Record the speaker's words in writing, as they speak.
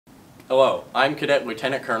Hello, I'm Cadet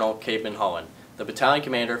Lieutenant Colonel Capeman Holland, the Battalion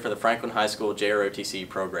Commander for the Franklin High School JROTC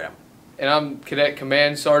program. And I'm Cadet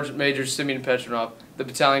Command Sergeant Major Simeon Petronov, the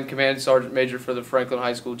Battalion Command Sergeant Major for the Franklin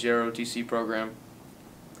High School JROTC program.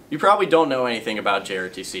 You probably don't know anything about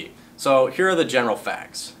JROTC, so here are the general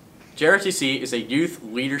facts. JROTC is a youth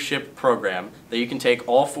leadership program that you can take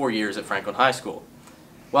all 4 years at Franklin High School.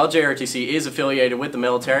 While JROTC is affiliated with the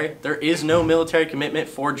military, there is no military commitment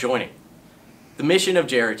for joining. The mission of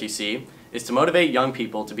JROTC is to motivate young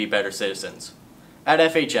people to be better citizens. At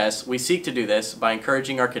FHS, we seek to do this by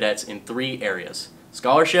encouraging our cadets in 3 areas: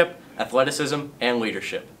 scholarship, athleticism, and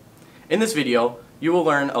leadership. In this video, you will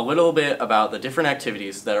learn a little bit about the different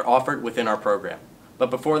activities that are offered within our program. But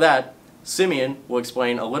before that, Simeon will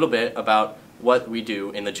explain a little bit about what we do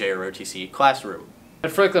in the JROTC classroom.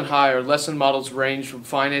 At Franklin High, our lesson models range from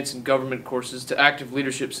finance and government courses to active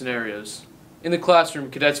leadership scenarios. In the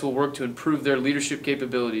classroom, cadets will work to improve their leadership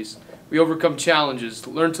capabilities. We overcome challenges,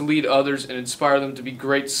 learn to lead others, and inspire them to be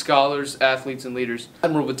great scholars, athletes, and leaders.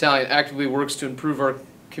 Admiral Battalion actively works to improve our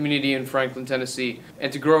community in Franklin, Tennessee,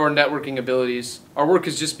 and to grow our networking abilities. Our work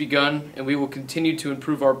has just begun, and we will continue to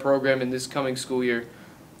improve our program in this coming school year.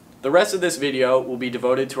 The rest of this video will be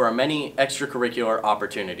devoted to our many extracurricular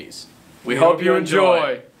opportunities. We hope you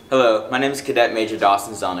enjoy! Hello, my name is Cadet Major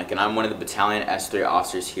Dawson Zelnick, and I'm one of the Battalion S3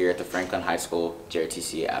 officers here at the Franklin High School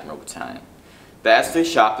JROTC Admiral Battalion. The S3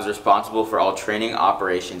 shop is responsible for all training,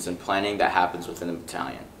 operations, and planning that happens within the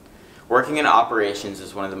battalion. Working in operations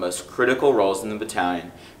is one of the most critical roles in the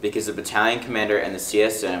battalion because the battalion commander and the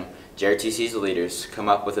CSM, JROTC's leaders, come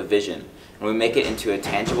up with a vision, and we make it into a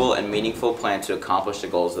tangible and meaningful plan to accomplish the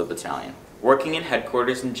goals of the battalion. Working in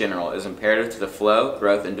headquarters in general is imperative to the flow,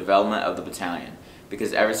 growth, and development of the battalion,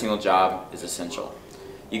 because every single job is essential.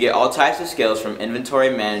 You get all types of skills from inventory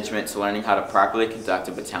management to learning how to properly conduct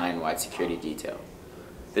a battalion-wide security detail.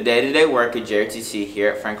 The day-to-day work at JROTC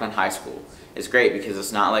here at Franklin High School is great because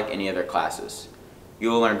it's not like any other classes.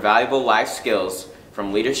 You will learn valuable life skills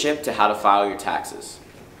from leadership to how to file your taxes.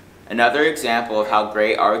 Another example of how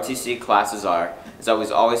great ROTC classes are is that we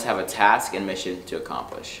always have a task and mission to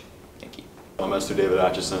accomplish. Thank you. I'm Mr. David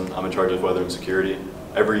Atchison. I'm in charge of weather and security.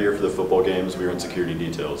 Every year for the football games, we are in security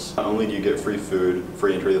details. Not only do you get free food,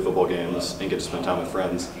 free entry to the football games, and get to spend time with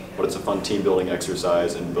friends, but it's a fun team-building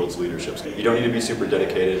exercise and builds leadership. You don't need to be super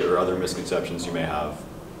dedicated or other misconceptions you may have.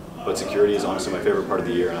 But security is honestly my favorite part of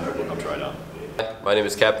the year, and I hope you'll come try it out. My name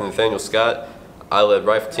is Captain Nathaniel Scott. I led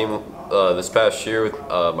rifle team this past year with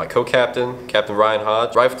my co-captain, Captain Ryan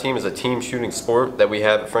Hodge. Rifle team is a team shooting sport that we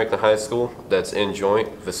have at Franklin High School that's in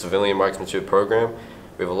joint with the civilian marksmanship program.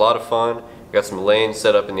 We have a lot of fun. We got some lanes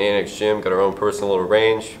set up in the annex gym, got our own personal little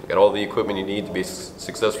range, we got all the equipment you need to be a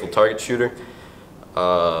successful target shooter.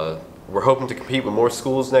 We're hoping to compete with more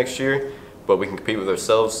schools next year, but we can compete with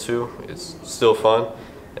ourselves too. It's still fun,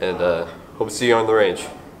 and hope to see you on the range.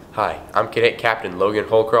 Hi, I'm Cadet Captain Logan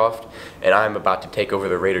Holcroft, and I'm about to take over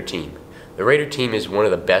the Raider team. The Raider team is one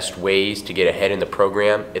of the best ways to get ahead in the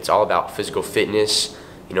program. It's all about physical fitness,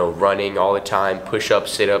 you know, running all the time,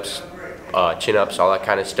 push-ups, sit-ups, chin-ups, all that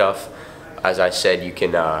kind of stuff. As I said, you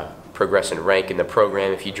can progress and rank in the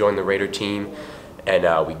program if you join the Raider team, and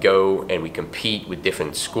we go and we compete with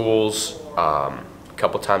different schools a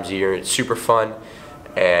couple times a year. It's super fun,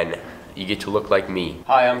 and you get to look like me.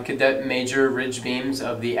 Hi, I'm Cadet Major Ridge Beams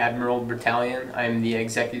of the Admiral Battalion. I'm the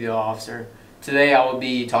executive officer. Today I will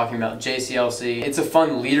be talking about JCLC. It's a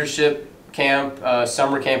fun leadership camp,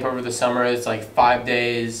 summer camp over the summer. It's like 5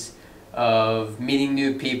 days of meeting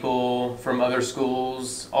new people from other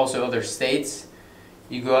schools, also other states.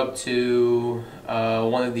 You go up to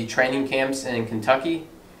one of the training camps in Kentucky,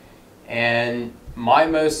 and my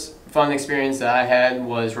most fun experience that I had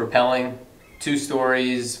was rappelling 2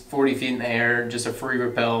 stories, 40 feet in the air, just a free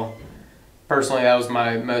rappel. Personally, that was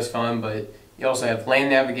my most fun, but you also have land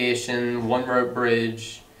navigation, 1-rope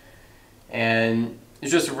bridge, and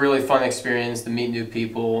it's just a really fun experience to meet new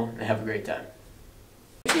people and have a great time.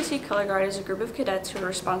 JROTC Color Guard is a group of cadets who are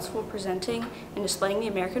responsible for presenting and displaying the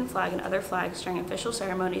American flag and other flags during official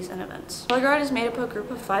ceremonies and events. Color Guard is made up of a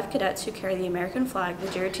group of 5 cadets who carry the American flag, the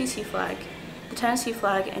JROTC flag, the Tennessee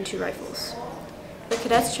flag, and 2 rifles. The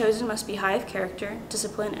cadets chosen must be high of character,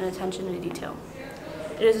 discipline, and attention to detail.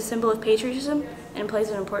 It is a symbol of patriotism and plays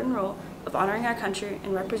an important role of honoring our country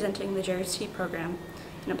and representing the JROTC program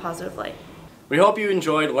in a positive light. We hope you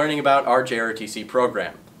enjoyed learning about our JROTC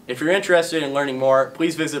program. If you're interested in learning more,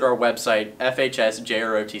 please visit our website,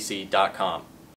 fhsjrotc.com.